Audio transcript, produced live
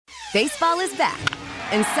Baseball is back,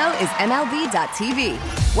 and so is MLB.tv.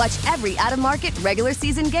 Watch every out-of-market regular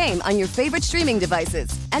season game on your favorite streaming devices,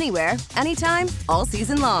 anywhere, anytime, all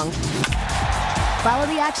season long. Follow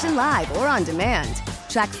the action live or on demand.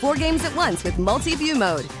 Track 4 games at once with multi-view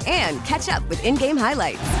mode and catch up with in-game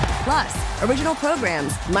highlights. Plus, original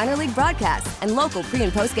programs, minor league broadcasts, and local pre-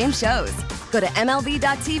 and post-game shows. Go to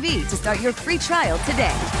MLB.tv to start your free trial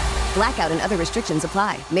today. Blackout and other restrictions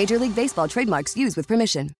apply. Major League Baseball trademarks used with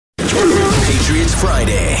permission. Patriots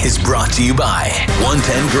Friday is brought to you by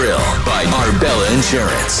 110 Grill by Arbella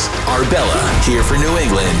Insurance. Arbella, here for New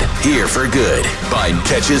England, here for good. By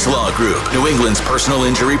Catches Law Group, New England's personal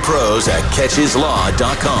injury pros at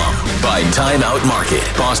catcheslaw.com. By Time Out Market,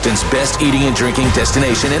 Boston's best eating and drinking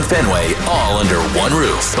destination in Fenway, all under one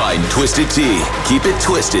roof. By Twisted Tea, keep it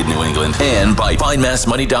twisted, New England. And by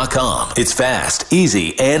FindMassMoney.com. It's fast,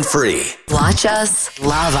 easy, and free. Watch us,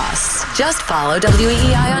 love us. Just follow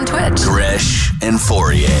WEEI on Twitch. Gresh and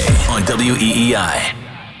Fourier on WEEI.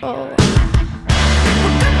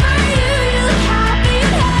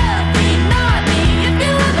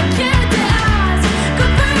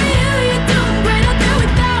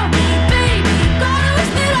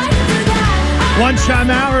 Lunchtime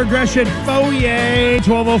hour, Gresh and Fourier.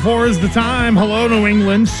 12:04 is the time. Hello, New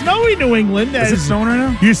England. Snowy New England. Is it snowing right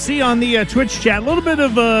now? You see on the Twitch chat, a little bit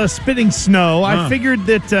of spitting snow. I figured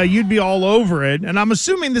that you'd be all over it, and I'm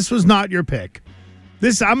assuming this was not your pick.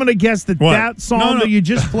 I'm going to guess that song that you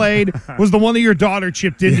just played was the one that your daughter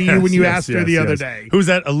chipped into you when you asked her the other day. Who's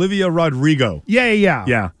that? Olivia Rodrigo.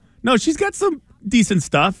 Yeah. No, she's got some decent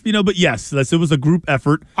stuff, but yes, it was a group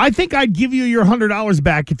effort. I think I'd give you your $100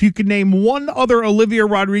 back if you could name one other Olivia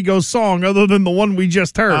Rodrigo song other than the one we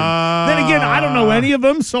just heard. Then again, I don't know any of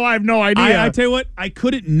them, so I have no idea. I tell you what, I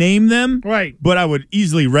couldn't name them, right? But I would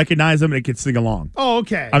easily recognize them and could sing along. Oh,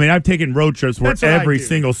 okay. I mean, I've taken road trips where every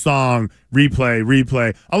single song,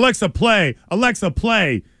 replay, Alexa, play,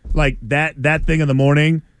 like that thing in the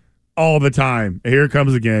morning all the time. Here it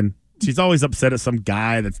comes again. She's always upset at some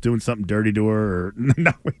guy that's doing something dirty to her. Or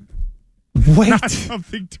Wait. Not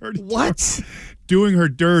something dirty. What? To her. Doing her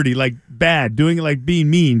dirty, like bad. Doing it like being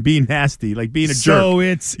mean, being nasty, like being a jerk. So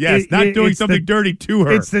it's doing something dirty to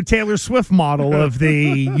her. It's the Taylor Swift model of the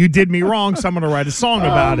you did me wrong, so I'm going to write a song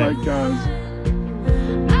about it. Oh, my gosh.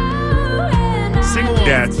 Sing along.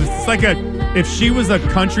 Yeah, it's like if she was a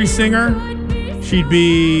country singer, she'd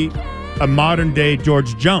be a modern-day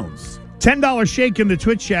George Jones. $10 Shake in the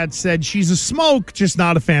Twitch chat said she's a smoke, just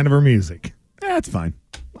not a fan of her music. Yeah, that's fine.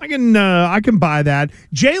 I can buy that.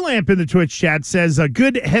 J-Lamp in the Twitch chat says a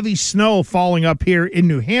good heavy snow falling up here in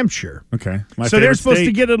New Hampshire. Okay. So they're supposed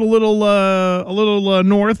to get it a little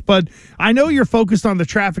north, but I know you're focused on the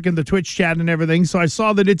traffic in the Twitch chat and everything, so I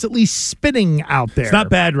saw that it's at least spitting out there. It's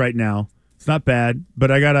not bad right now. It's not bad,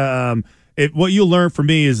 but I got to what you'll learn from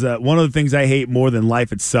me is that one of the things I hate more than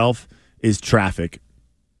life itself is traffic.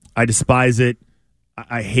 I despise it.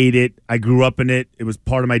 I hate it. I grew up in it. It was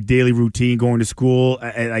part of my daily routine going to school.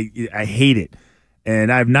 I hate it.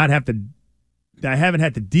 And I haven't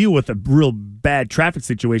had to deal with a real bad traffic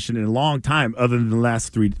situation in a long time other than the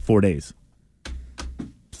last 3-4 days.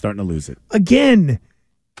 Starting to lose it. Again,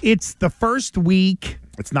 it's the first week.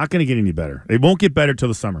 It's not going to get any better. It won't get better till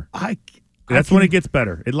the summer. That's when it gets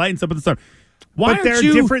better. It lightens up in the summer. But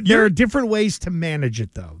there are different ways to manage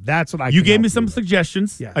it, though. That's what You gave me some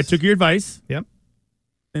suggestions. Yes. I took your advice. Yep.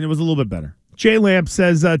 And it was a little bit better. J-Lamp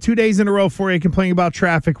says, 2 days in a row for you complaining about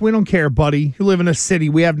traffic. We don't care, buddy. You live in a city.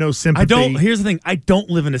 We have no sympathy. Here's the thing. I don't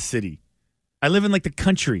live in a city. I live in, the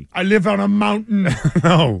country. I live on a mountain.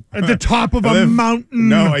 No. At the top of a mountain.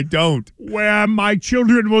 No, I don't. Where my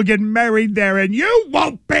children will get married there, and you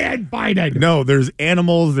won't be invited. No, there's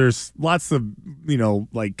animals. There's lots of,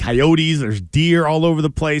 coyotes. There's deer all over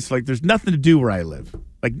the place. There's nothing to do where I live.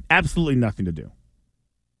 Absolutely nothing to do.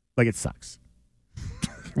 It sucks.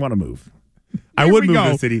 I want to move. I would move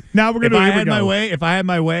to the city. Now we're going to If I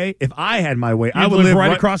had my way, I would live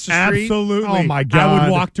right across the street. Absolutely. Oh my God. I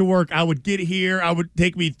would walk to work. I would get here. I would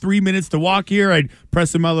take me 3 minutes to walk here. I'd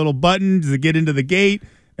press in my little button to get into the gate,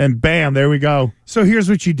 and bam, there we go. So here's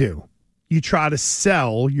what you do. You try to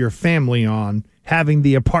sell your family on having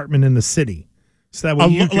the apartment in the city. So that way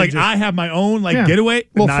you can I have my own getaway.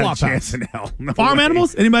 Little not flop a chance house. in hell. No farm way.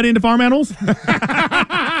 Animals? Anybody into farm animals?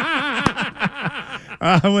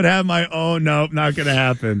 I would have my own. Nope, not going to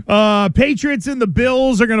happen. Patriots and the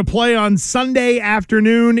Bills are going to play on Sunday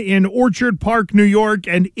afternoon in Orchard Park, New York,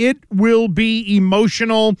 and it will be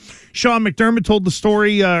emotional. Sean McDermott told the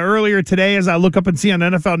story earlier today as I look up and see on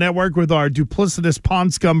NFL Network with our duplicitous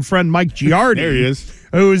pond scum friend Mike Giardi. There he is.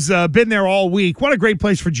 Who's been there all week. What a great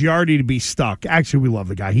place for Giardi to be stuck. Actually, we love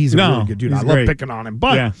the guy. He's a really good dude. I love picking on him.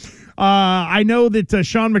 But I know that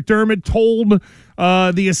Sean McDermott told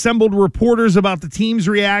the assembled reporters about the team's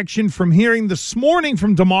reaction from hearing this morning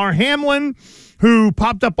from Damar Hamlin, who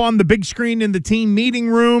popped up on the big screen in the team meeting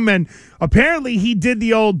room, and apparently he did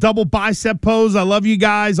the old double bicep pose. I love you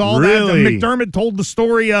guys, all that. McDermott told the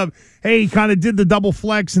story of, hey, he kind of did the double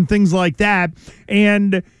flex and things like that.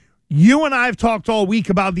 And you and I have talked all week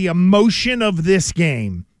about the emotion of this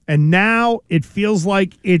game. And now it feels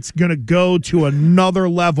like it's going to go to another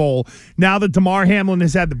level now that Damar Hamlin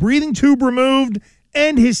has had the breathing tube removed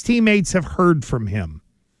and his teammates have heard from him.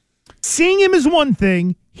 Seeing him is one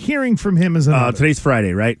thing, hearing from him is another. Today's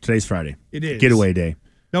Friday, right? Today's Friday. It is. Getaway day.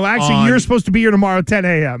 No, actually, you're supposed to be here tomorrow at 10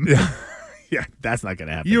 a.m. Yeah, that's not going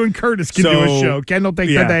to happen. You and Curtis can do a show. Kendall take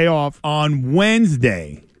the day off. On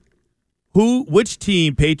Wednesday, which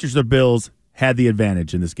team, Patriots or Bills, had the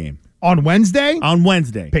advantage in this game? On Wednesday? On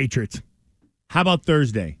Wednesday. Patriots. How about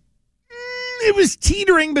Thursday? It was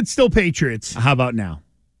teetering, but still Patriots. How about now?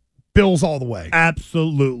 Bills all the way.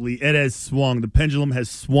 Absolutely. It has swung. The pendulum has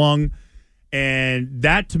swung. And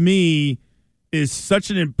that, to me, is such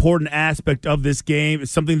an important aspect of this game.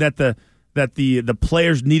 It's something that the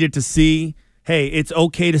players needed to see. Hey, it's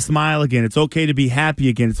okay to smile again. It's okay to be happy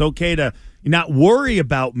again. It's okay to not worry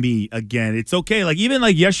about me again. It's okay. Like, even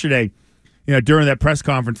like yesterday, during that press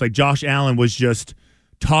conference, like Josh Allen was just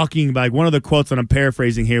talking, like one of the quotes that I'm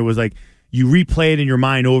paraphrasing here was like, you replay it in your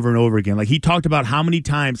mind over and over again. Like, he talked about how many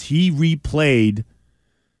times he replayed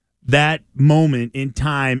that moment in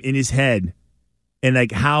time in his head and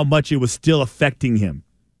like how much it was still affecting him,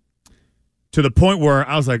 to the point where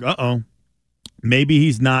I was like, uh-oh, maybe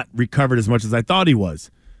he's not recovered as much as I thought he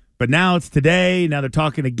was. But now it's today. Now they're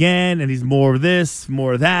talking again, and he's more of this,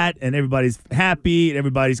 more of that, and everybody's happy, and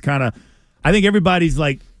everybody's kind of, I think everybody's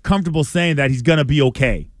like comfortable saying that he's going to be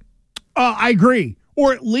okay. I agree.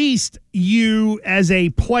 Or at least you, as a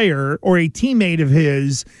player or a teammate of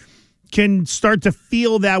his, can start to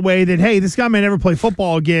feel that way that, hey, this guy may never play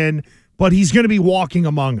football again, but he's going to be walking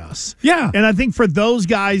among us. Yeah. And I think for those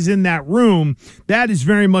guys in that room, that is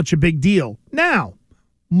very much a big deal. Now,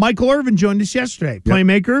 Michael Irvin joined us yesterday,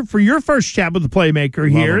 Playmaker, for your first chat with the Playmaker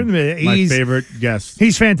here. My favorite guest.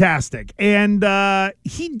 He's fantastic. And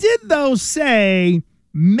he did, though, say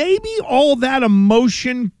maybe all that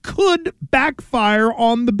emotion could backfire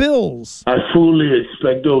on the Bills. I fully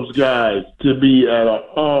expect those guys to be at an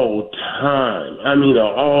all-time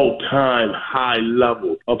high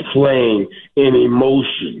level of playing in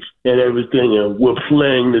emotions and everything. And we're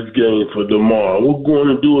playing this game for Damar. We're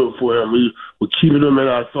going to do it for him. We're keeping him in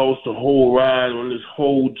our thoughts the whole ride on this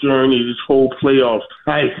whole journey, this whole playoffs.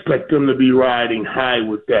 I expect them to be riding high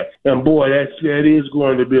with that. And boy, that is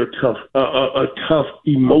going to be a tough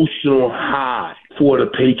emotional high for the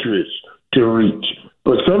Patriots to reach.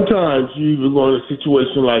 But sometimes you even go in a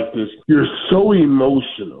situation like this, you're so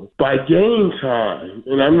emotional. By game time,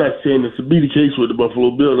 and I'm not saying this to be the case with the Buffalo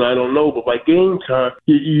Bills, I don't know, but by game time,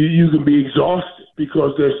 you can be exhausted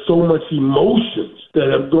because there's so much emotions that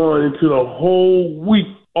have gone into the whole week.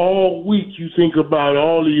 All week you think about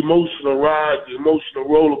all the emotional rides, the emotional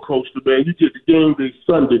roller coaster, man. You get the game day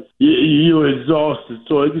Sunday, you're exhausted.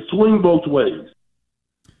 So it can swing both ways.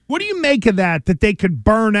 What do you make of that they could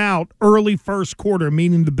burn out early first quarter,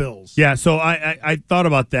 meaning the Bills? Yeah, so I thought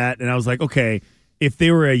about that, and I was like, okay, if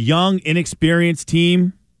they were a young, inexperienced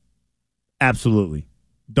team, absolutely.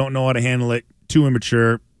 Don't know how to handle it, too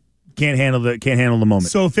immature, can't handle the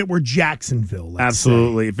moment. So if it were Jacksonville,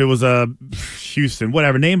 absolutely. Say. If it was Houston,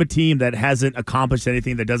 whatever, name a team that hasn't accomplished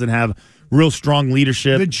anything, that doesn't have real strong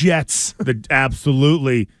leadership. The Jets.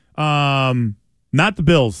 Absolutely. Not the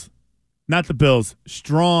Bills. Not the Bills.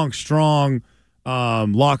 Strong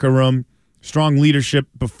locker room, strong leadership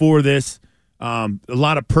before this, a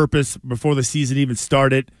lot of purpose before the season even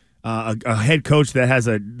started, a head coach that has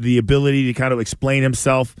the ability to kind of explain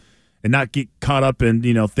himself and not get caught up in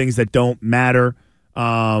things that don't matter.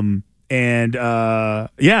 That's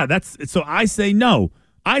so I say no.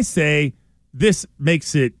 I say this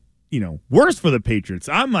makes it worse for the Patriots.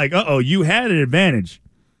 I'm like, you had an advantage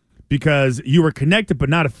because you were connected but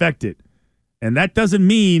not affected. And that doesn't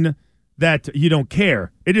mean that you don't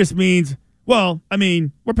care. It just means, we're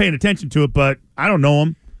paying attention to it, but I don't know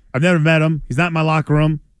him. I've never met him. He's not in my locker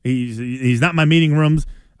room. He's not in my meeting rooms.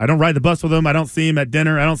 I don't ride the bus with him. I don't see him at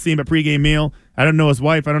dinner. I don't see him at pregame meal. I don't know his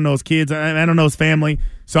wife. I don't know his kids. I don't know his family.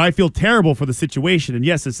 So I feel terrible for the situation. And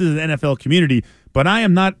yes, this is an NFL community, but I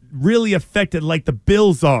am not really affected like the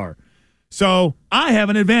Bills are. So I have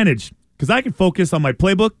an advantage because I can focus on my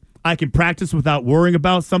playbook. I can practice without worrying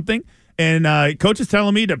about something. And coach is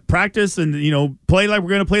telling me to practice and, play like we're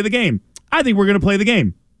going to play the game. I think we're going to play the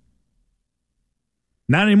game.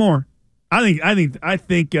 Not anymore. I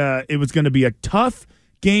think it was going to be a tough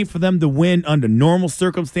game for them to win under normal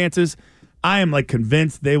circumstances. I am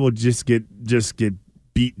convinced they will just get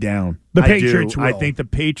beat down. The Patriots will. I think the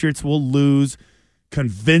Patriots will lose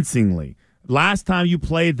convincingly. Last time you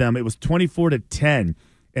played them, it was 24-10,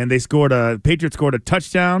 and the Patriots scored a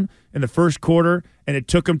touchdown in the first quarter, and it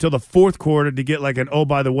took them till the fourth quarter to get oh,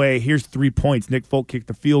 by the way, here's 3 points. Nick Folk kicked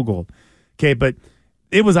the field goal. Okay, but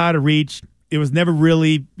it was out of reach. It was never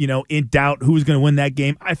really, in doubt who was going to win that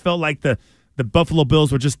game. I felt like the Buffalo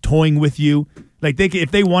Bills were just toying with you.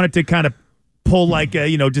 If they wanted to kind of pull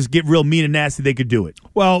just get real mean and nasty, they could do it.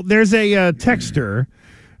 Well, there's a texter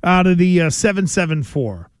out of the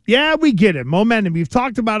 774. Yeah, we get it. Momentum. We've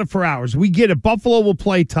talked about it for hours. We get it. Buffalo will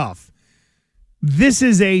play tough. This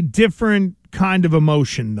is a different kind of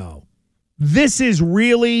emotion, though. This is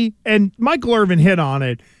really, and Michael Irvin hit on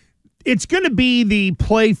it, it's going to be the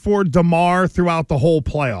play for DeMar throughout the whole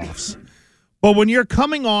playoffs. But when you're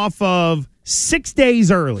coming off of 6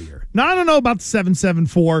 days earlier, now I don't know about the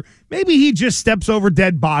 774, maybe he just steps over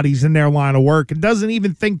dead bodies in their line of work and doesn't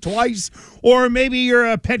even think twice, or maybe you're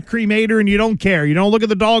a pet cremator and you don't care. You don't look at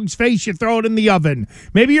the dog's face, you throw it in the oven.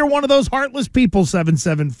 Maybe you're one of those heartless people,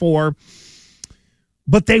 774.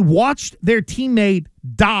 But they watched their teammate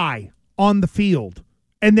die on the field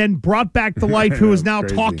and then brought back to life who is now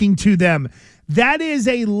talking to them. That is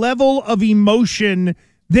a level of emotion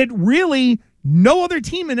that really no other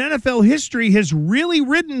team in NFL history has really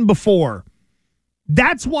ridden before.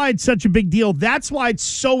 That's why it's such a big deal. That's why it's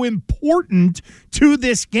so important to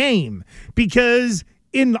this game. Because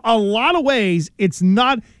in a lot of ways, it's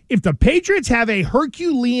not – if the Patriots have a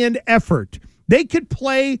Herculean effort, they could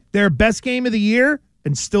play their best game of the year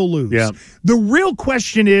and still lose. Yeah. The real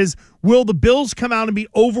question is, will the Bills come out and be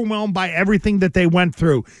overwhelmed by everything that they went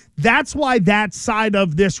through? That's why that side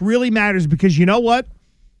of this really matters, because you know what?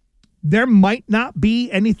 There might not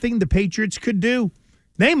be anything the Patriots could do.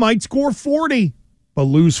 They might score 40, but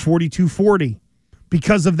lose 42-40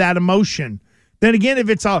 because of that emotion. Then again, if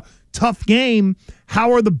it's a tough game,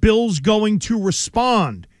 how are the Bills going to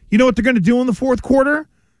respond? You know what they're going to do in the fourth quarter?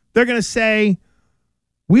 They're going to say,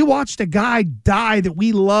 we watched a guy die that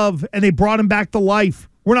we love, and they brought him back to life.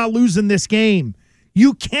 We're not losing this game.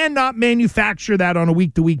 You cannot manufacture that on a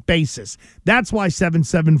week-to-week basis. That's why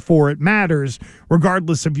 774, it matters,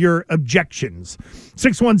 regardless of your objections.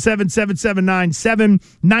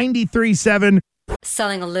 617-779-7937.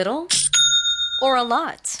 Selling a little or a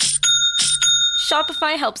lot?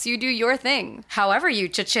 Shopify helps you do your thing, however you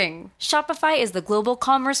cha-ching. Shopify is the global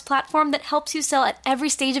commerce platform that helps you sell at every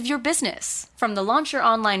stage of your business. From the launch your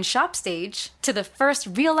online shop stage, to the first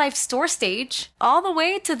real-life store stage, all the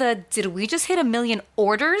way to the did we just hit 1 million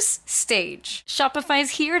orders stage.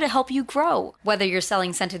 Shopify's here to help you grow. Whether you're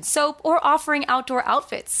selling scented soap or offering outdoor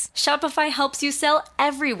outfits, Shopify helps you sell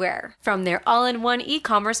everywhere. From their all-in-one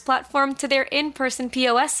e-commerce platform to their in-person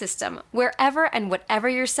POS system, wherever and whatever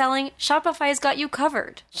you're selling, Shopify's got you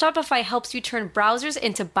covered. Shopify helps you turn browsers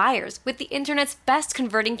into buyers with the internet's best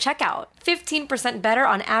converting checkout. 15% better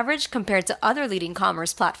on average compared to other leading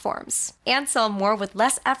commerce platforms. And sell more with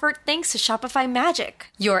less effort thanks to Shopify Magic,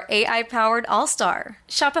 your AI-powered all-star.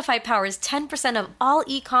 Shopify powers 10% of all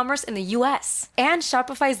e-commerce in the U.S. And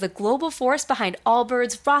Shopify is the global force behind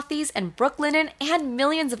Allbirds, Rothy's, and Brooklinen, and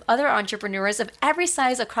millions of other entrepreneurs of every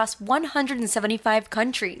size across 175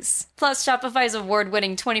 countries. Plus, Shopify's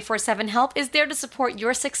award-winning 24/7 help is there to support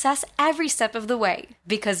your success every step of the way.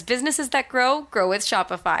 Because businesses that grow, grow with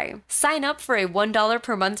Shopify. Sign up for a $1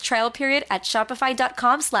 per month trial period at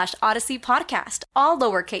shopify.com/Odyssey Podcast, all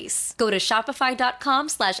lowercase. Go to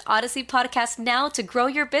shopify.com/Odyssey Podcast now to grow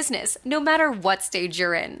your business, no matter what stage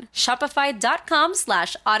you're in.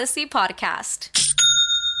 Shopify.com/Odyssey Podcast.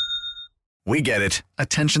 We get it.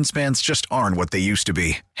 Attention spans just aren't what they used to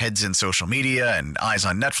be. Heads in social media and eyes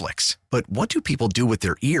on Netflix. But what do people do with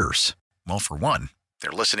their ears? Well, for one,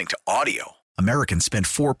 they're listening to audio. Americans spend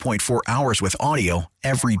 4.4 hours with audio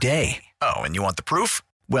every day. Oh, and you want the proof?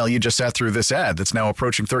 Well, you just sat through this ad that's now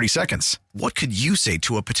approaching 30 seconds. What could you say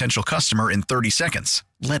to a potential customer in 30 seconds?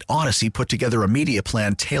 Let Odyssey put together a media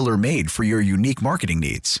plan tailor-made for your unique marketing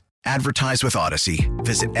needs. Advertise with Odyssey.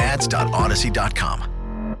 Visit ads.odyssey.com.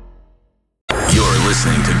 You're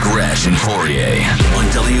listening to Gresh and Fourier on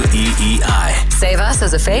WEEI. Save us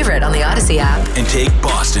as a favorite on the Odyssey app. And take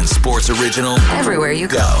Boston Sports Original everywhere you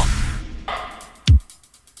go.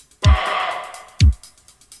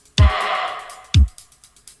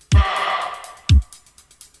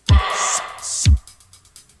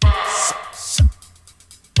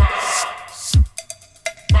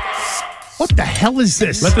 What the hell is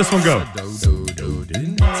this? Let this one go. It's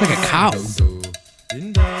like a cow.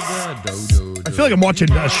 I feel like I'm watching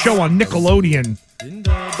a show on Nickelodeon.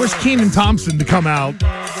 Where's Kenan Thompson to come out?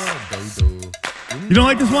 You don't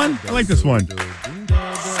like this one? I like this one.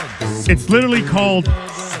 It's literally called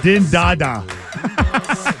Din Dada.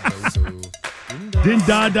 Din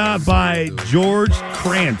Dada by George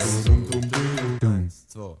Kranz.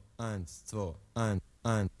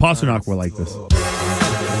 Pasternak will like this. All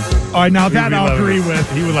right, now that I'll agree with.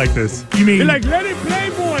 He would like this. You mean, he's like, let it play,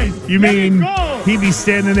 boys. You mean he'd be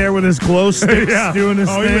standing there with his glow sticks doing his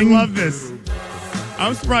thing? He would love this.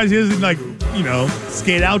 I'm surprised he doesn't,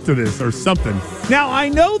 skate out to this or something. Now, I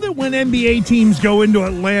know that when NBA teams go into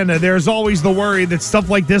Atlanta, there's always the worry that stuff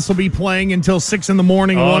like this will be playing until 6 in the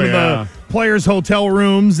morning in one of the players' hotel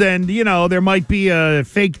rooms, and, there might be a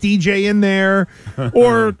fake DJ in there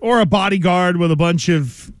or a bodyguard with a bunch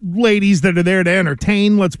of ladies that are there to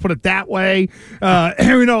entertain, let's put it that way.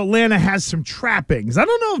 Atlanta has some trappings. I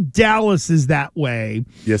don't know if Dallas is that way.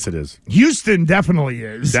 Yes, it is. Houston definitely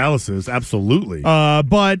is. Dallas is, absolutely.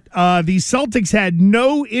 But the Celtics had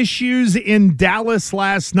no issues in Dallas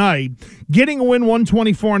last night, getting a win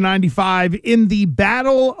 124-95 in the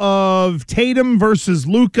battle of Tatum versus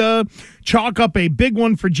Luka. Chalk up a big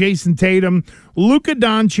one for Jason Tatum. Luka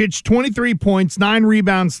Doncic, 23 points, 9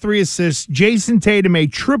 rebounds, 3 assists. Jason Tatum, a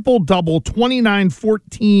triple-double, 29,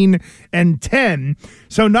 14, and 10.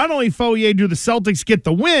 So not only Fourier do the Celtics get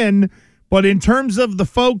the win, but in terms of the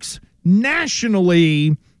folks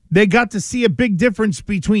nationally, they got to see a big difference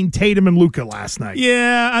between Tatum and Luka last night.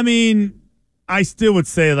 Yeah, I mean, I still would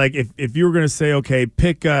say, if you were going to say, okay,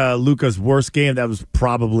 pick Luka's worst game, that was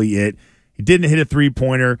probably it. He didn't hit a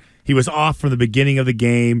three-pointer. He was off from the beginning of the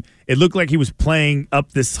game. It looked like he was playing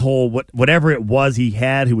up this whole, whatever it was he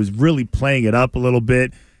had, he was really playing it up a little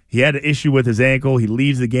bit. He had an issue with his ankle. He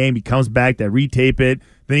leaves the game. He comes back. They retape it.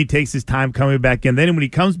 Then he takes his time coming back in. Then when he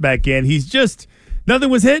comes back in, he's just, nothing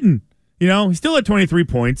was hitting. He still had 23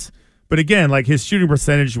 points. But again, his shooting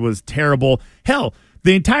percentage was terrible. Hell,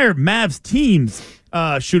 the entire Mavs team's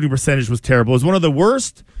shooting percentage was terrible. It was one of the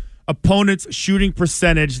worst opponents' shooting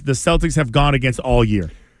percentage the Celtics have gone against all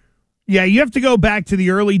year. Yeah, you have to go back to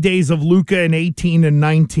the early days of Luka in 18 and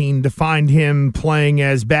 19 to find him playing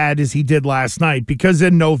as bad as he did last night, because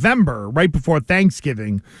in November, right before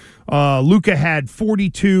Thanksgiving, Luka had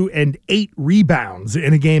 42 and 8 rebounds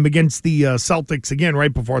in a game against the Celtics, again,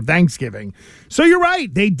 right before Thanksgiving. So you're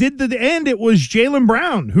right. They did the end. It was Jaylen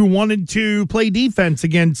Brown who wanted to play defense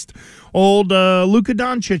against old Luka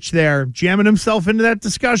Doncic there, jamming himself into that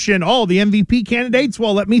discussion. Oh, the MVP candidates?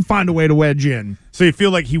 Well, let me find a way to wedge in. So you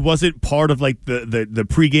feel like he wasn't part of the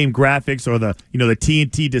pregame graphics or the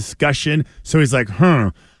TNT discussion. So he's like,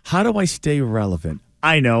 how do I stay relevant?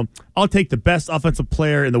 I know. I'll take the best offensive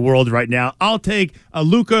player in the world right now. I'll take a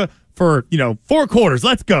Luka for 4 quarters.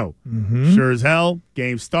 Let's go. Mm-hmm. Sure as hell.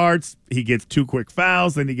 Game starts. He gets 2 quick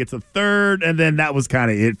fouls. Then he gets a third, and then that was kind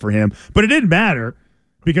of it for him. But it didn't matter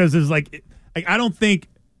because it's I don't think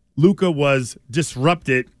Luka was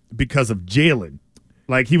disrupted because of Jaylen.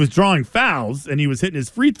 He was drawing fouls and he was hitting his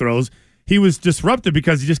free throws. He was disrupted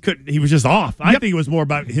because he just couldn't. He was just off. I think it was more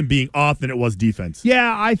about him being off than it was defense.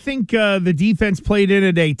 Yeah, I think the defense played in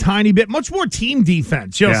it a tiny bit, much more team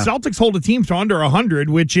defense. Celtics hold a team to under 100,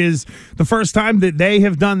 which is the first time that they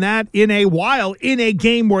have done that in a while in a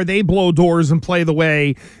game where they blow doors and play the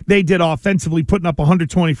way they did offensively, putting up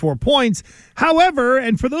 124 points. However,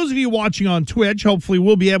 and for those of you watching on Twitch, hopefully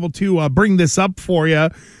we'll be able to bring this up for you.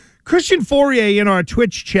 Christian Fourier in our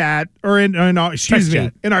Twitch chat, or in our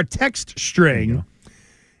text string,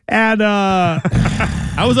 at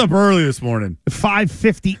I was up early this morning,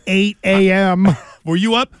 5:58 a.m. Were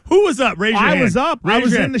you up? Who was up? Raise your hand. I was up. I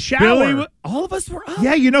was in the shower. Billy, all of us were up.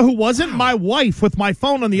 Yeah, you know who wasn't? My wife with my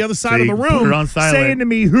phone on the other side of the room, put it on silent, saying to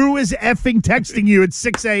me, "Who is effing texting you at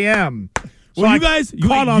 6 a.m.?" So well, you guys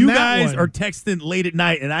are texting late at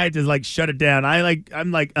night, and I had to shut it down. I'm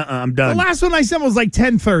done. The last one I sent was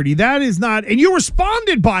 10:30. That is not, and you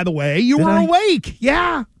responded, by the way. You were awake.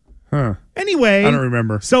 Yeah. Huh. Anyway, I don't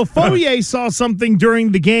remember. So Fourier saw something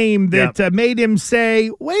during the game that made him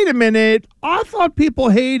say, "Wait a minute! I thought people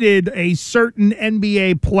hated a certain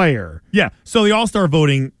NBA player." Yeah. So the All-Star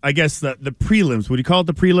voting, I guess the prelims. Would you call it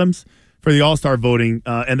the prelims? for the All-Star voting,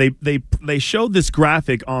 and they showed this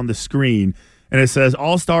graphic on the screen, and it says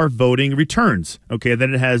All-Star voting returns. Okay,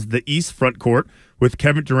 then it has the East front court with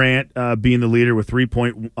Kevin Durant being the leader with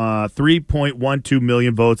 3.12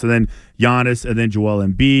 million votes, and then Giannis, and then Joel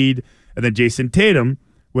Embiid, and then Jason Tatum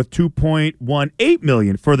with 2.18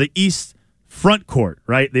 million for the East front court,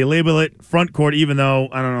 right? They label it front court, even though,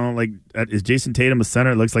 I don't know, like, is Jason Tatum a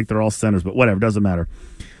center? It looks like they're all centers, but whatever, doesn't matter.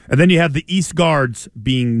 And then you have the East guards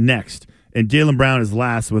being next, and Jaylen Brown is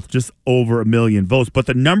last with just over 1 million votes. But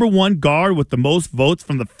the number one guard with the most votes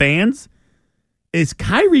from the fans is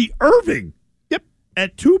Kyrie Irving. Yep.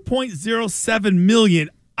 At 2.07 million.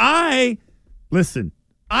 I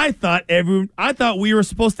thought we were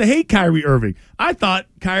supposed to hate Kyrie Irving. I thought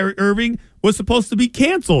Kyrie Irving was supposed to be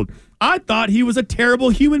canceled. I thought he was a terrible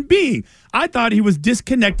human being. I thought he was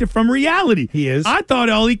disconnected from reality. He is. I thought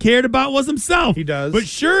all he cared about was himself. He does. But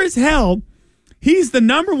sure as hell, he's the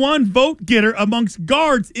number one vote getter amongst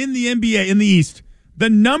guards in the NBA in the East. The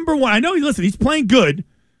number one. I know, he's playing good.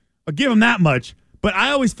 I'll give him that much. But I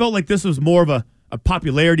always felt like this was more of a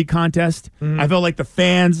popularity contest. Mm-hmm. I felt like the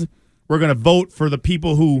fans were going to vote for the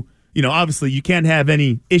people who, obviously you can't have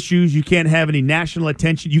any issues. You can't have any national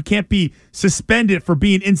attention. You can't be suspended for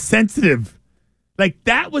being insensitive. Like,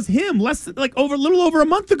 that was him a little over a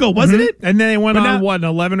month ago, wasn't it? And then they went on, an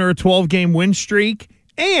 11 or a 12-game win streak,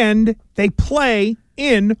 and they play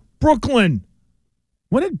in Brooklyn.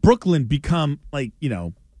 When did Brooklyn become,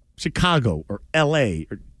 Chicago or L.A.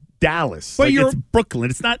 or Dallas? But it's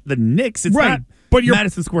Brooklyn. It's not the Knicks. It's not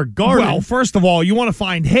Madison Square Garden. Well, first of all, you want to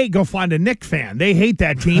find hate, go find a Knicks fan. They hate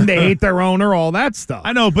that team. They hate their owner, all that stuff.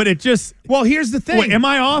 I know, but it just... Well, here's the thing. Wait, am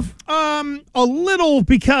I off? A little,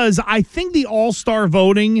 because I think the All-Star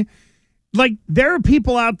voting, there are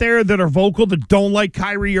people out there that are vocal that don't like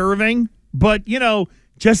Kyrie Irving, but,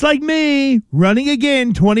 just like me, running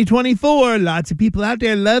again, 2024, lots of people out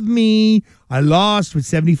there love me. I lost with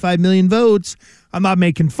 75 million votes. I'm not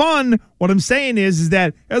making fun. What I'm saying is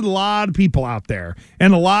that there's a lot of people out there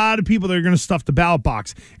and a lot of people that are going to stuff the ballot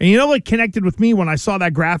box. And you know what connected with me when I saw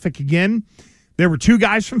that graphic again? There were 2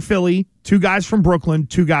 guys from Philly, 2 guys from Brooklyn,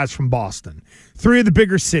 2 guys from Boston, 3 of the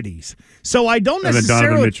bigger cities. So I don't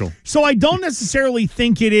necessarily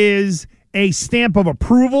think it is a stamp of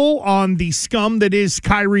approval on the scum that is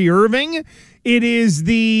Kyrie Irving. It is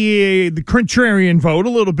the contrarian vote a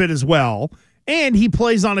little bit as well. And he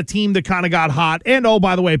plays on a team that kind of got hot. And, oh,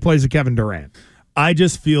 by the way, plays with Kevin Durant. I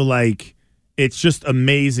just feel like it's just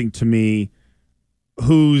amazing to me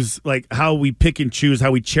how we pick and choose,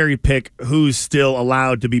 how we cherry pick who's still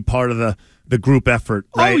allowed to be part of the group effort,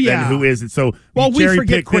 right? Oh, yeah. And who isn't. So you cherry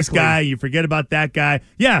pick this guy, you forget about that guy.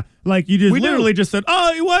 Yeah, you just said,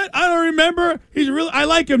 oh, what? I don't remember. I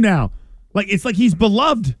like him now. It's like he's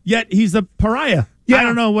beloved, yet he's a pariah. Yeah. I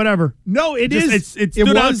don't know, whatever. No, it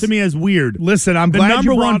stood out to me as weird. Listen, I'm glad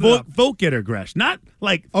you brought the number one vote getter, Gresh. Not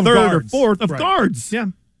of third guards. or fourth of right. guards. Yeah.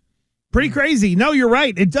 Pretty crazy. No, you're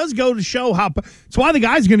right. It does go to show how. It's why the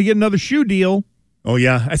guy's going to get another shoe deal. Oh,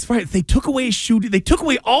 yeah. That's right. They took away his shoe. They took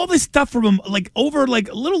away all this stuff from him over a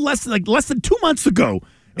little less than 2 months ago.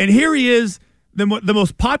 And here he is, the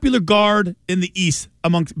most popular guard in the East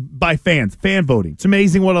by fans, fan voting. It's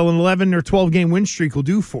amazing what an 11 or 12-game win streak will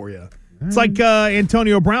do for you. It's like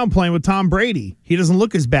Antonio Brown playing with Tom Brady. He doesn't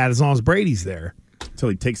look as bad as long as Brady's there. Until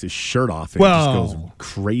he takes his shirt off and just goes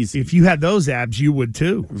crazy. If you had those abs, you would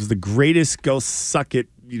too. It was the greatest go suck it,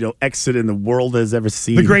 exit in the world has ever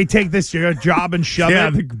seen. The great take this job and shove it.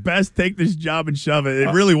 Yeah, the best take this job and shove it.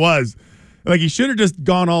 It really was. He should have just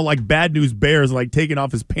gone all like Bad News Bears, taking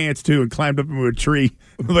off his pants too and climbed up into a tree.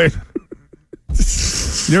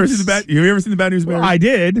 You ever seen the Bad News Bears? I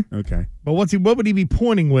did. Okay. But what would he be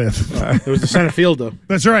pointing with? It was the center fielder.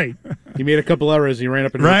 That's right. He made a couple errors. He ran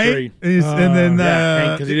up into a tree. And then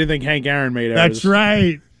because he didn't think Hank Aaron made errors. That's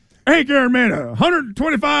right. Hank Aaron made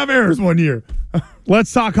 125 errors one year.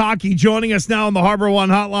 Let's talk hockey. Joining us now on the Harbor One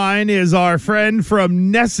Hotline is our friend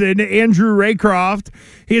from Nesson, Andrew Raycroft.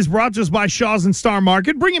 He is brought to us by Shaw's and Star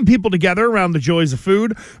Market, bringing people together around the joys of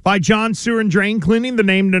food. By John Sewer and Drain Cleaning, the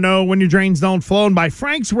name to know when your drains don't flow. And by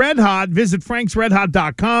Frank's Red Hot. Visit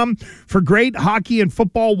franksredhot.com for great hockey and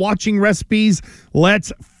football watching recipes.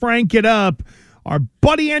 Let's frank it up. Our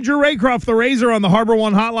buddy Andrew Raycroft, the Razor, on the Harbor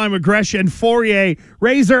One Hotline with Gresh and Fourier.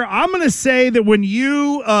 Razor, I'm going to say that when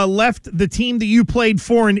you left the team that you played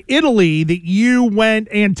for in Italy, that you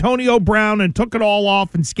went Antonio Brown and took it all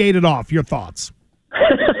off and skated off. Your thoughts?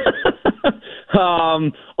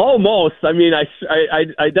 Almost. I mean,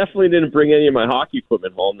 I definitely didn't bring any of my hockey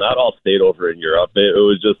equipment home. That all stayed over in Europe. It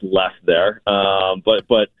was just left there.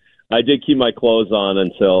 But I did keep my clothes on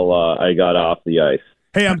until I got off the ice.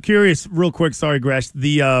 Hey, I'm curious, real quick. Sorry, Gresh.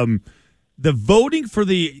 The voting for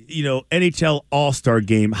the NHL All-Star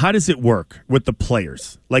Game. How does it work with the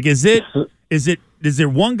players? Like, is there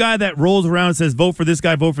one guy that rolls around and says vote for this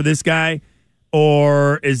guy,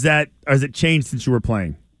 or has it changed since you were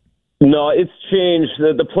playing? No, it's changed.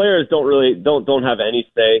 The players don't have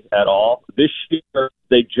any say at all. This year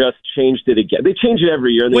they just changed it again. They change it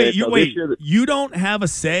every year. You don't have a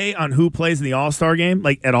say on who plays in the All-Star Game,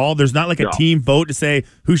 like, at all? There's not like a team vote to say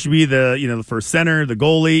who should be the first center, the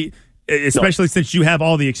goalie, especially since you have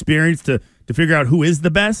all the experience to figure out who is the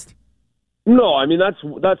best? No, I mean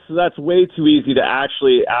that's way too easy to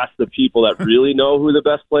actually ask the people that really know who the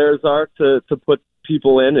best players are to put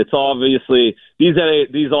people in. It's obviously these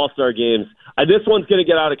All-Star games. This one's going to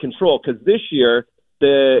get out of control because this year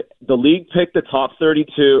the league picked the top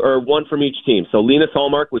 32 or one from each team. So Linus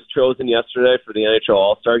Hallmark was chosen yesterday for the NHL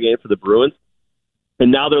All-Star Game for the Bruins,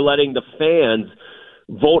 and now they're letting the fans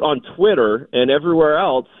vote on Twitter and everywhere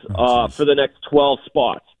else for the next 12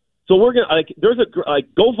 spots. So we're gonna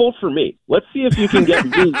go vote for me. Let's see if you can get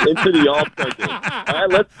me into the All-Star game. All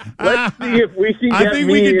right, let's see if we can get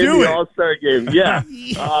me in the All-Star game. Yeah.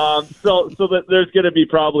 So that there's going to be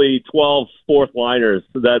probably 12 fourth liners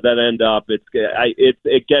that end up.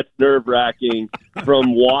 It gets nerve-wracking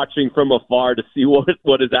from watching from afar to see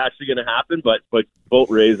what is actually going to happen. But vote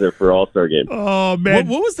Razor for All-Star game. Oh man,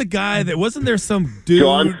 what was the guy that wasn't there? Some dude,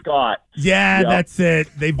 John Scott. Yeah, that's it.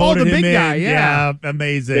 They voted him in. Guy, yeah,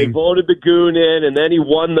 amazing. They voted the goon in, and then he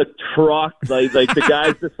won the truck. Like the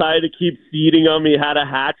guys decided to keep feeding him. He had a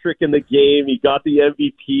hat trick in the game. He got the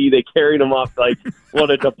MVP. They carried him off. Like,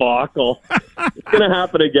 what a debacle! It's gonna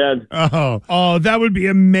happen again. Oh, that would be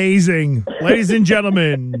amazing, ladies and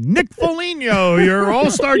gentlemen. Nick Foligno, your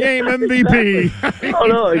All-Star Game MVP. Oh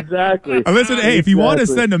no, exactly. Listen, hey, if you want to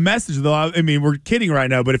send a message, though, I mean, we're kidding right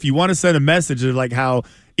now, but if you want to send a message of like how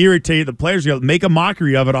irritated the players, you make a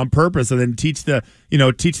mockery of it on purpose, and then teach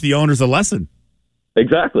the owners a lesson.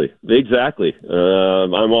 Exactly.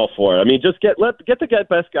 I'm all for it. I mean, just get the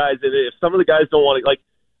best guys. If some of the guys don't want to, like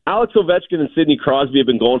Alex Ovechkin and Sidney Crosby have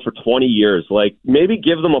been going for 20 years. Like, maybe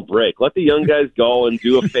give them a break. Let the young guys go and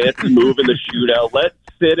do a fancy move in the shootout. Let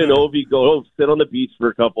Sid and Ovi go sit on the beach for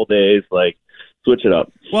a couple days. Like, switch it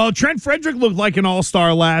up. Well, Trent Frederick looked like an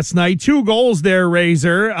all-star last night. 2 goals there,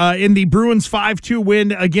 Razor, in the Bruins 5-2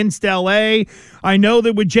 win against L.A. I know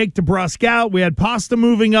that with Jake DeBrusk out, we had Pasta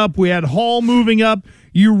moving up, we had Hall moving up.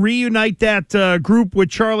 You reunite that group with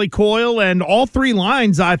Charlie Coyle, and all 3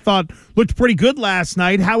 lines, I thought, looked pretty good last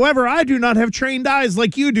night. However, I do not have trained eyes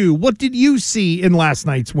like you do. What did you see in last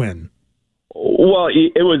night's win? Well,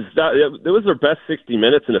 it was their best 60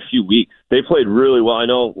 minutes in a few weeks. They played really well. I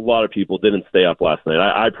know a lot of people didn't stay up last night.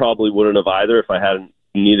 I probably wouldn't have either if I hadn't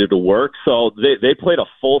needed to work. So they played a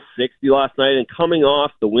full 60 last night, and coming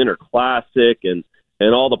off the Winter Classic and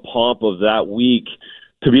all the pomp of that week,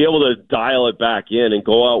 to be able to dial it back in and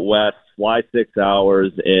go out west, fly 6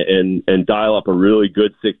 hours, and dial up a really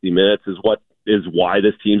good 60 minutes is why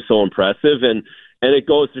this team's so impressive. And it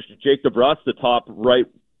goes to Jake DeBrusk, the top right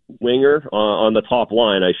winger on the top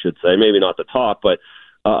line, I should say. Maybe not the top, but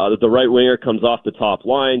the right winger comes off the top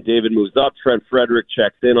line. David moves up. Trent Frederick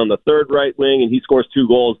checks in on the third right wing, and he scores 2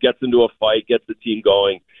 goals, gets into a fight, gets the team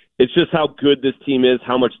going. It's just how good this team is,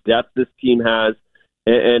 how much depth this team has,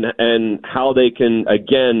 and how they can,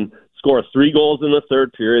 again, score 3 goals in the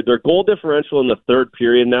third period. Their goal differential in the third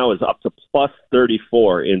period now is up to plus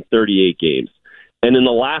 34 in 38 games. And in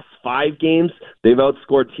the last 5 games, they've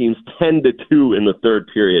outscored teams 10-2 in the third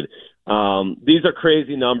period. These are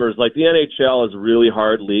crazy numbers. Like, the NHL is a really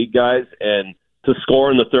hard league, guys, and to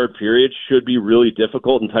score in the third period should be really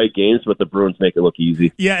difficult in tight games, but the Bruins make it look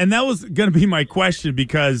easy. Yeah, and that was going to be my question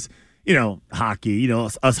because, hockey,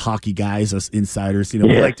 us hockey guys, us insiders,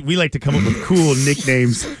 we like to come up with cool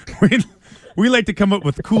nicknames. We like to come up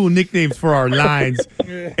with cool nicknames for our lines,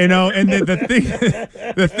 and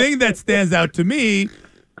the thing that stands out to me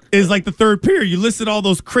is like the third period. You listed all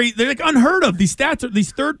those they're like unheard of. These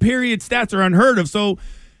third period stats are unheard of. So,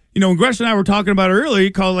 when Gresh and I were talking about it earlier,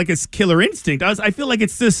 you call it like a killer instinct. I feel like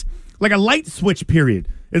it's this like a light switch period.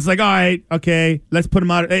 It's like, all right, okay, let's put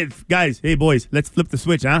them out. Hey, guys, hey, boys, let's flip the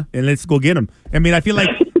switch, huh? And let's go get them. I mean, I feel like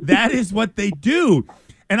that is what they do.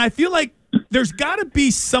 And I feel like there's got to be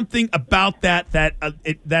something about that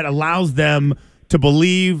allows them to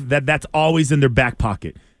believe that that's always in their back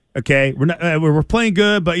pocket. Okay, we're playing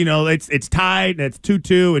good, but it's tied and it's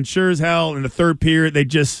 2-2, and sure as hell in the third period they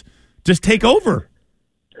just take over.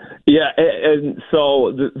 Yeah, and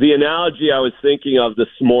so the analogy I was thinking of this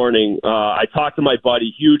morning, I talked to my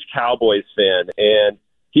buddy, huge Cowboys fan, and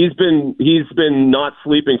he's been not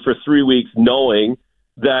sleeping for 3 weeks, knowing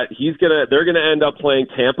that they're gonna end up playing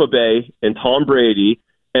Tampa Bay and Tom Brady.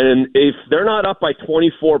 And if they're not up by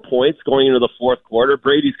 24 points going into the fourth quarter,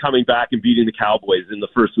 Brady's coming back and beating the Cowboys in the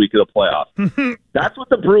first week of the playoffs. That's what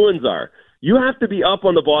the Bruins are. You have to be up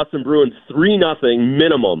on the Boston Bruins 3-0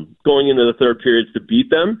 minimum going into the third periods to beat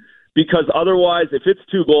them, because otherwise, if it's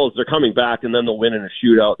 2 goals, they're coming back and then they'll win in a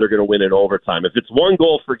shootout. They're going to win in overtime. If it's 1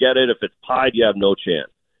 goal, forget it. If it's tied, you have no chance.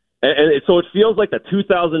 And so it feels like the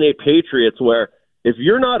 2008 Patriots, where if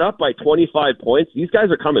you're not up by 25 points, these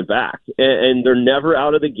guys are coming back, and they're never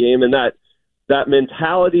out of the game. And that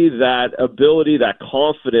mentality, that ability, that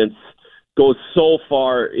confidence goes so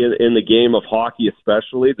far in the game of hockey,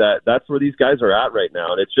 especially that's where these guys are at right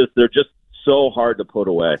now. And they're just so hard to put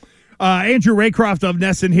away. Andrew Raycroft of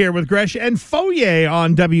Nesson here with Gresh and Foyer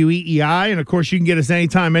on WEEI. And, of course, you can get us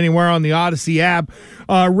anytime, anywhere on the Odyssey app.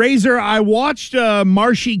 Razor, I watched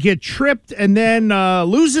Marshy get tripped and then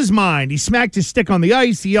lose his mind. He smacked his stick on the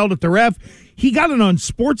ice. He yelled at the ref. He got an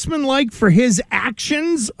unsportsmanlike for his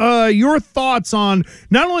actions. Your thoughts on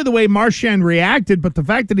not only the way Marchand reacted, but the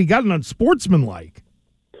fact that he got an unsportsmanlike?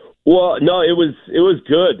 Well, no, it was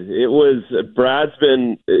good.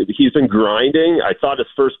 He's been grinding. I thought his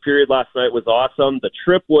first period last night was awesome. The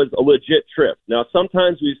trip was a legit trip. Now,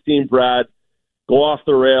 sometimes we've seen Brad go off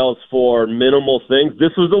the rails for minimal things.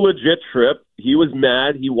 This was a legit trip. He was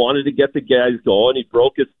mad. He wanted to get the guys going. He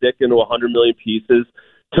broke his stick into 100 million pieces,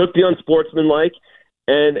 took the unsportsmanlike,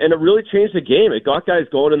 and it really changed the game. It got guys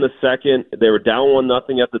going in the second. They were down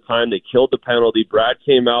 1-0 at the time. They killed the penalty. Brad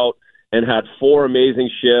came out and had 4 amazing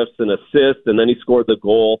shifts and assists, and then he scored the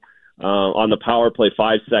goal on the power play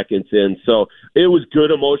 5 seconds in. So it was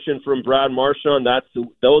good emotion from Brad Marchand.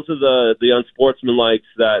 Those are the unsportsmanlikes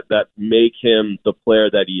that make him the player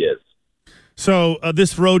that he is. So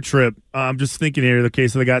this road trip, I'm just thinking here, okay,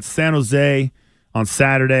 so they got San Jose on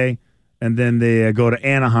Saturday, and then they go to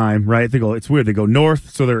Anaheim, right? It's weird. They go north,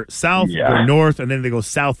 so they're south, go north, and then they go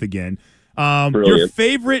south again. Your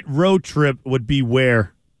favorite road trip would be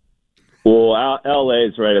where? Well, LA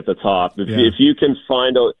is right at the top. If you can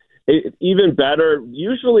find even better,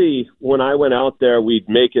 usually when I went out there, we'd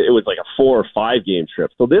make it was like a 4 or 5 game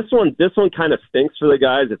trip. So this one kind of stinks for the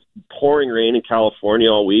guys. It's pouring rain in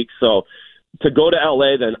California all week. So to go to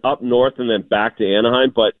LA, then up north, and then back to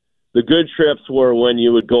Anaheim. But the good trips were when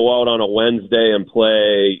you would go out on a Wednesday and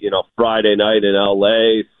play, Friday night in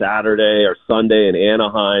LA, Saturday or Sunday in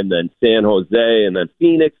Anaheim, then San Jose, and then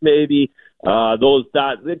Phoenix maybe.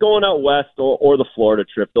 Going out west or the Florida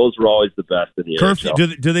trip, those were always the best in the curfew.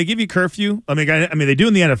 NHL. Do they give you curfew? I mean, they do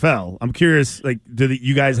in the NFL. I'm curious. Do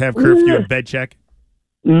you guys have curfew and bed check?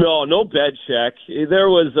 No bed check. There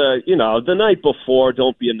was the night before.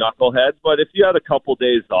 Don't be a knucklehead. But if you had a couple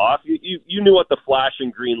days off, you knew what the flashing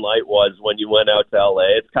green light was when you went out to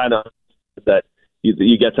LA. It's kind of that.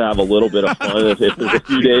 You get to have a little bit of fun if there's a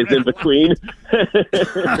few days in between.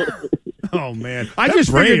 Oh man, I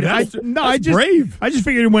just figured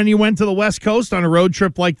when you went to the West Coast on a road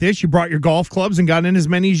trip like this, you brought your golf clubs and got in as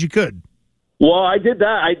many as you could. Well, I did that.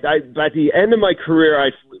 I at the end of my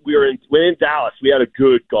career, we were in Dallas. We had a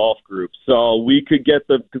good golf group, so we could get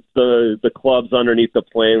the clubs underneath the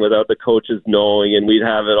plane without the coaches knowing, and we'd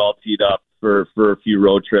have it all teed up for a few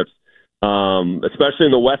road trips. Especially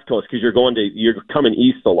in the West Coast, because you're coming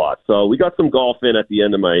east a lot. So we got some golf in at the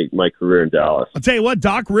end of my career in Dallas. I'll tell you what,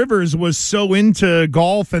 Doc Rivers was so into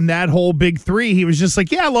golf and that whole big three. He was just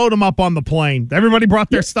like, yeah, load them up on the plane. Everybody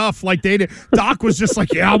brought their stuff like they did. Doc was just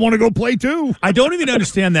like, yeah, I want to go play too. I don't even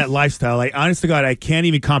understand that lifestyle. Like, honest to God, I can't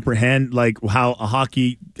even comprehend how a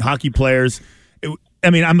hockey players.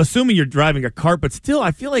 I'm assuming you're driving a cart, but still,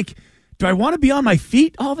 I feel like, do I want to be on my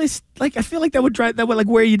feet? All this, I feel like that would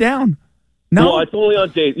wear you down. No, well, it's only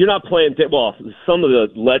on days. You're not playing day. Well, some of the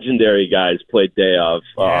legendary guys played day of,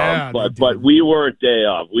 but we weren't day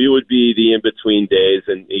of. We would be the in between days,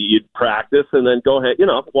 and you'd practice and then go ahead,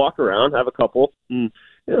 walk around, have a couple, and,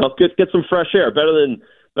 get some fresh air. Better than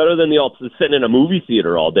the sitting in a movie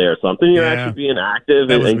theater all day or something. You're actually being active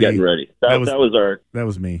and getting ready. That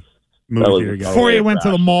was me. Movie theater guy. Before you went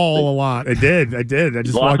to the mall a lot. I did. I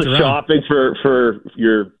just walked around. Lots of shopping for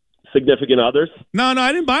your significant others? No,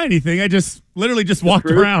 I didn't buy anything. I literally just walked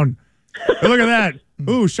around. Hey, look at that.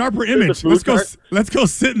 Ooh, sharper image. Let's go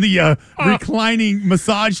sit in the reclining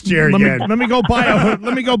massage chair again. Let me go buy a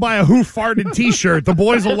Who Farted t-shirt. The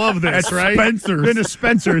boys will love this, right? Spencer's. Been to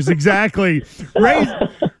Spencer's, exactly.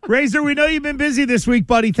 Razor, we know you've been busy this week,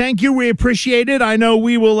 buddy. Thank you. We appreciate it. I know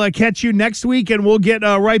we will catch you next week, and we'll get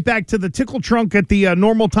right back to the Tickle Trunk at the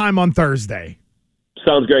normal time on Thursday.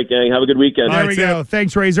 Sounds great, gang. Have a good weekend. There we go.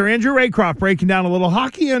 Thanks, Razor. Andrew Raycroft breaking down a little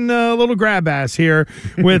hockey and a little grab ass here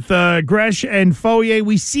with Gresh and Foyer.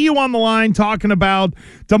 We see you on the line talking about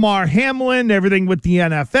Damar Hamlin, everything with the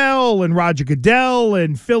NFL, and Roger Goodell,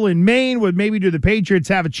 and Phil in Maine. Would maybe do the Patriots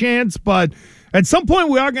have a chance? But at some point,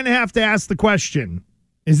 we are going to have to ask the question,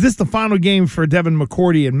 is this the final game for Devin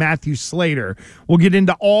McCourty and Matthew Slater? We'll get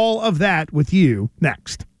into all of that with you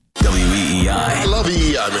next. WEEI. I love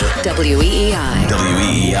EEI, man. WEEI.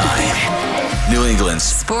 WEEI. New England's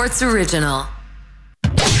Sports Original.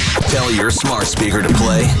 Tell your smart speaker to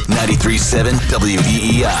play 93.7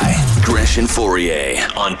 WEEI. Gresh and Fourier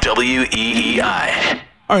on WEEI.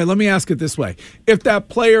 All right, let me ask it this way. If that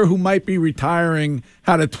player who might be retiring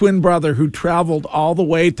had a twin brother who traveled all the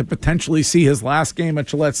way to potentially see his last game at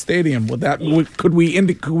Gillette Stadium, could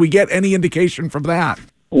we get any indication from that?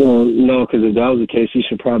 Well, no, because if that was the case, he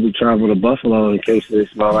should probably travel to Buffalo in case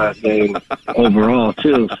it's my last game overall,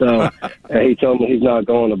 too. So he told me he's not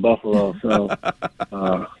going to Buffalo. So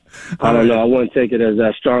I don't know. I wouldn't take it as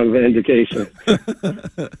that strong of an indication.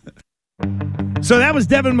 So that was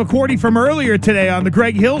Devin McCourty from earlier today on the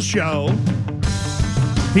Greg Hill Show.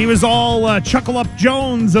 He was all Chuckle Up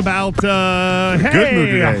Jones about,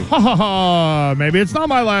 hey, ha ha ha, maybe it's not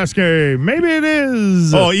my last game. Maybe it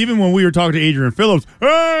is. Oh, even when we were talking to Adrian Phillips,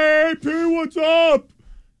 hey, P, what's up?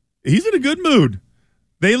 He's in a good mood.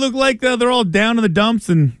 They look like they're all down in the dumps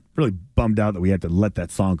and really bummed out that we had to let that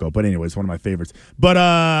song go. But anyway, it's one of my favorites.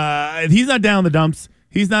 But he's not down in the dumps.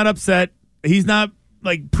 He's not upset. He's not,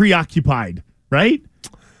 preoccupied, right?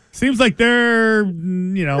 Seems like they're,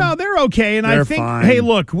 No, they're okay. And I think, fine. Hey,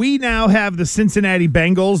 look, we now have the Cincinnati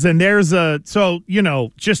Bengals, and there's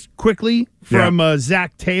just quickly from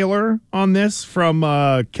Zach Taylor on this, from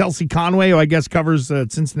Kelsey Conway, who I guess covers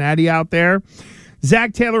Cincinnati out there.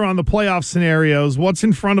 Zach Taylor on the playoff scenarios. What's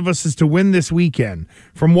in front of us is to win this weekend.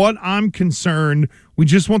 From what I'm concerned, we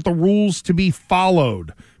just want the rules to be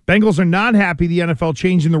followed. Bengals are not happy the NFL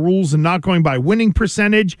changing the rules and not going by winning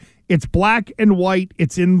percentage. It's black and white.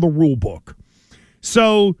 It's in the rule book.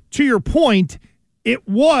 So, to your point, it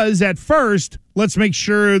was at first, let's make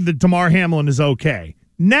sure that Damar Hamlin is okay.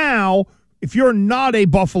 Now, if you're not a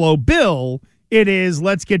Buffalo Bill, it is,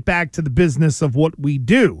 let's get back to the business of what we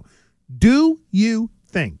do. Do you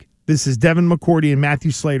think this is Devin McCourty and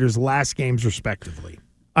Matthew Slater's last games, respectively?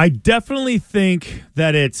 I definitely think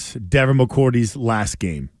that it's Devin McCourty's last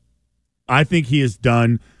game. I think he is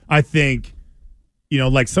done. I think,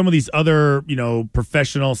 like some of these other,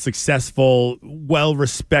 professional, successful,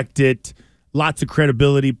 well-respected, lots of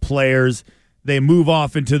credibility players, they move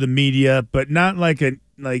off into the media, but not not like an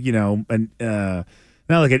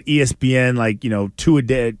ESPN,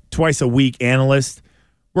 twice a week analyst.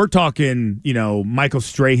 We're talking, Michael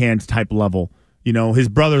Strahan type level. His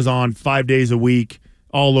brother's on 5 days a week,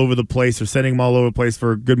 all over the place. They're sending him all over the place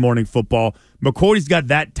for Good Morning Football. McCourty's got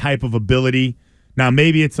that type of ability. Now,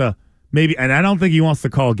 maybe and I don't think he wants to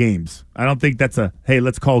call games. I don't think that's a, hey,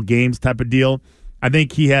 let's call games type of deal. I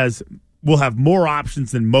think will have more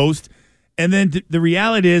options than most. And then the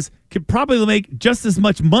reality is, could probably make just as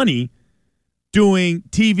much money doing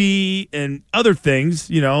TV and other things,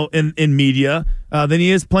 in media than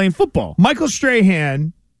he is playing football. Michael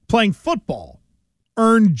Strahan, playing football,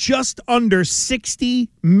 earned just under $60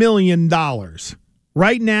 million.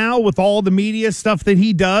 Right now, with all the media stuff that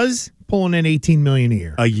he does, pulling in $18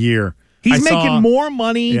 million a year. He's making more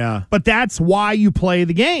money, but that's why you play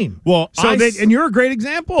the game. Well, and you're a great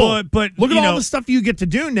example. But look at all the stuff you get to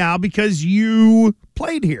do now because you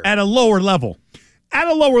played here. At a lower level.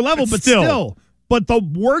 But still. But the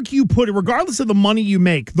work you put in, regardless of the money you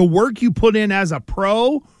make, the work you put in as a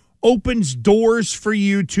pro opens doors for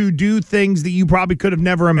you to do things that you probably could have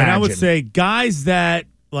never imagined. And I would say guys that,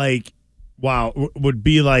 would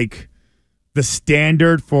be the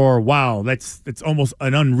standard for, that's almost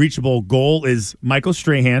an unreachable goal is Michael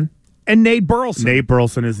Strahan. And Nate Burleson. Nate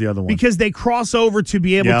Burleson is the other one. Because they cross over to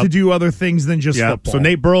be able to do other things than just football. So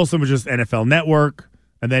Nate Burleson was just NFL Network.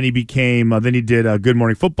 And then he became. Then he did Good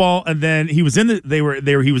Morning Football, and then he was in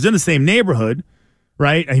the. He was in the same neighborhood,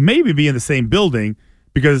 right? He maybe be in the same building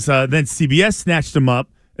because then CBS snatched him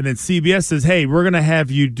up, and then CBS says, "Hey, we're gonna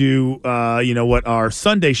have you do, our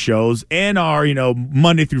Sunday shows and our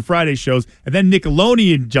Monday through Friday shows." And then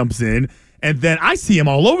Nickelodeon jumps in, and then I see him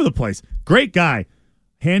all over the place. Great guy,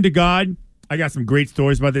 hand to God. I got some great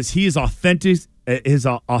stories about this. He is authentic,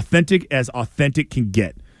 as authentic can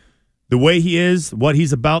get. The way he is, what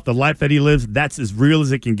he's about, the life that he lives, that's as real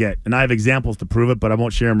as it can get. And I have examples to prove it, but I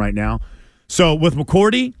won't share them right now. So with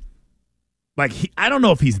McCourty, Like, I don't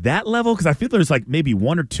know if he's that level, because I feel there's like maybe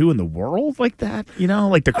one or two in the world like that,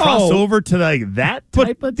 like the crossover to like that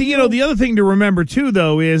type of deal. The other thing to remember too,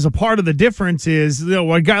 though, is a part of the difference is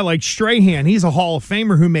a guy like Strahan, he's a Hall of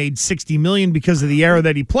Famer who made $60 million because of the era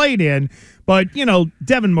that he played in. But,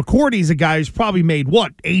 Devin McCourty's a guy who's probably made,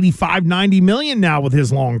 $85, $90 million now with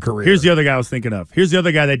his long career. Here's the other guy I was thinking of. Here's the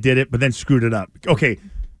other guy that did it, but then screwed it up. Okay,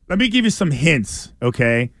 let me give you some hints,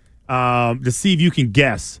 okay, to see if you can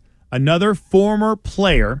guess. Another former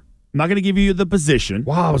player. I'm not going to give you the position.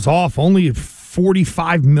 Wow, I was off. Only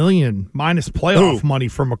 $45 million minus playoff money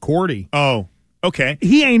for McCourty. Oh, okay.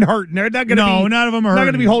 He ain't hurting. They're not going to be. None of them are hurting. Not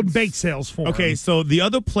going to be holding bake sales for him. Okay, so the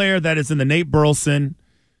other player that is in the Nate Burleson,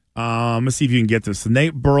 let's see if you can get this. The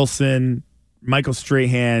Nate Burleson, Michael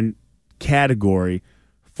Strahan category,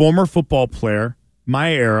 former football player,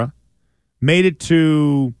 my era, made it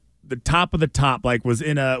to the top of the top, like was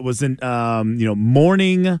in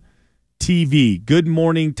morning TV, Good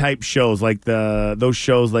Morning type shows, like those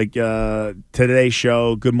shows like Today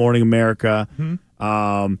Show, Good Morning America.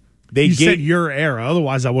 Mm-hmm. Said your era,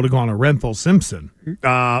 otherwise I would have gone to Renthal Simpson.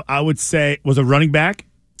 I would say was a running back,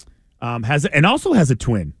 and also has a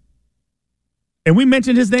twin. And we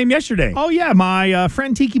mentioned his name yesterday. Oh yeah, my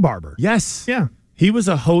friend Tiki Barber. Yes, yeah, he was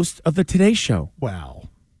a host of the Today Show. Wow.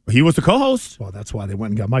 He was the co-host. Well, that's why they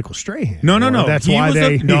went and got Michael Strahan. No. That's he why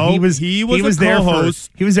was he was there co-host.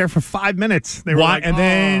 He was there for 5 minutes. They were like, and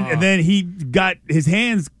then he got his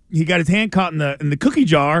hand caught in the cookie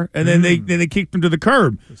jar, and then they kicked him to the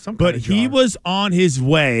curb. But he was on his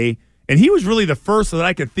way, and he was really the first that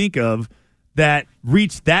I could think of that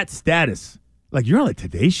reached that status. Like, you're on the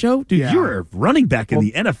Today Show, dude. Yeah. You're a running back in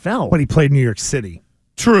the NFL. But he played in New York City.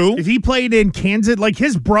 True. If he played in Kansas, like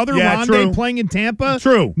his brother Rondé playing in Tampa,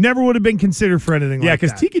 never would have been considered for anything like that. Yeah,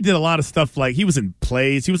 because Tiki did a lot of stuff. Like, he was in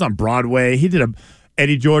plays. He was on Broadway. He did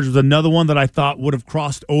Eddie George was another one that I thought would have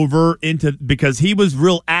crossed over into, because he was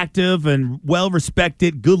real active and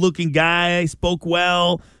well-respected, good-looking guy, spoke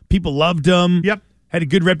well. People loved him. Yep. Had a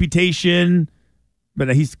good reputation.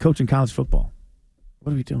 But he's coaching college football.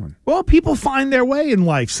 What are we doing? Well, people find their way in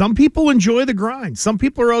life. Some people enjoy the grind. Some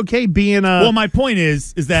people are okay being a. Well, my point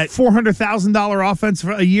is that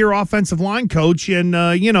 $400,000 offensive line coach in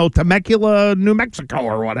Temecula, New Mexico,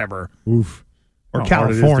 or whatever. Oof. Or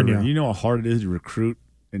California. You know how hard it is to recruit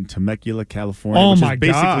in Temecula, California, which is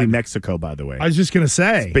basically Mexico, by the way. I was just going to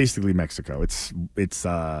say. It's basically Mexico. It's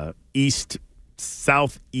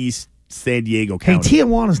southeast San Diego County. Hey,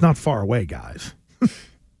 Tijuana's not far away, guys.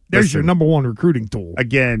 There's your number one recruiting tool.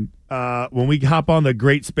 Again, when we hop on the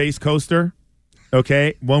Great Space Coaster,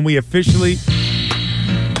 okay, when we officially... It's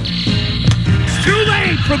too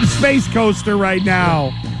late for the Space Coaster right now.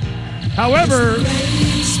 However...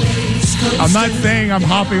 I'm not saying I'm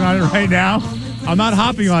hopping on it right now. I'm not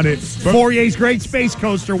hopping on it. Fourier's Great Space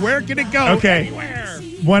Coaster, where can it go? Okay. Anywhere.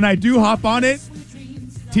 When I do hop on it,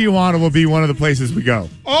 Tijuana will be one of the places we go.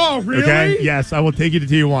 Oh, really? Okay. Yes, I will take you to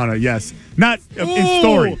Tijuana. Yes, not in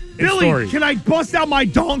story. Billy, can I bust out my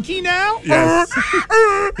donkey now? Yes.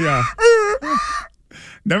 Yeah.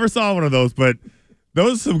 Never saw one of those, but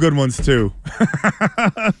those are some good ones too.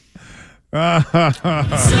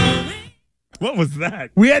 What was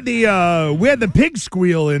that? We had the pig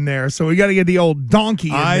squeal in there, so we got to get the old donkey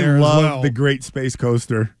in there as well. I love the Great Space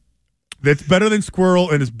Coaster. That's better than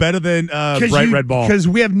Squirrel, and it's better than Bright Red Ball. Because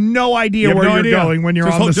we have no idea where you're going when you're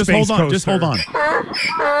on the Space Coaster. Just hold on.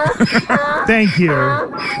 Thank you.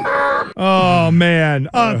 Oh, man.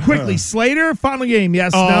 Quickly, Slater, final game,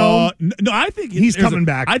 yes, no? No, I think he's coming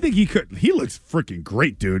back. I think he could. He looks freaking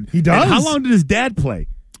great, dude. He does? And how long did his dad play?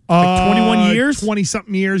 Like 21 years?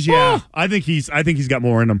 20-something years, yeah. Oh, I think he's got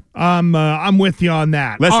more in him. I'm with you on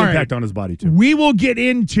that. Less impact on his body, too. We will get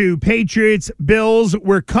into Patriots, Bills.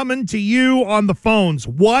 We're coming to you on the phones.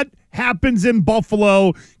 What happens in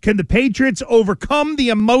Buffalo? Can the Patriots overcome the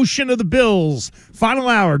emotion of the Bills? Final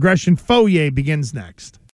hour, Gresh Fauria begins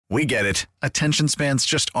next. We get it. Attention spans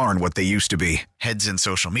just aren't what they used to be. Heads in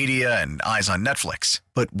social media and eyes on Netflix.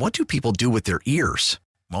 But what do people do with their ears?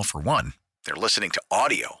 Well, for one, they're listening to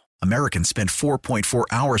audio. Americans spend 4.4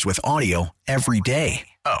 hours with audio every day.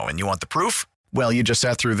 Oh, and you want the proof? Well, you just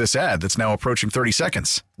sat through this ad that's now approaching 30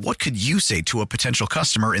 seconds. What could you say to a potential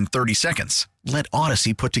customer in 30 seconds? Let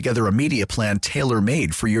Odyssey put together a media plan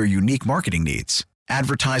tailor-made for your unique marketing needs.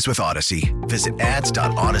 Advertise with Odyssey. Visit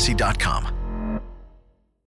ads.odyssey.com.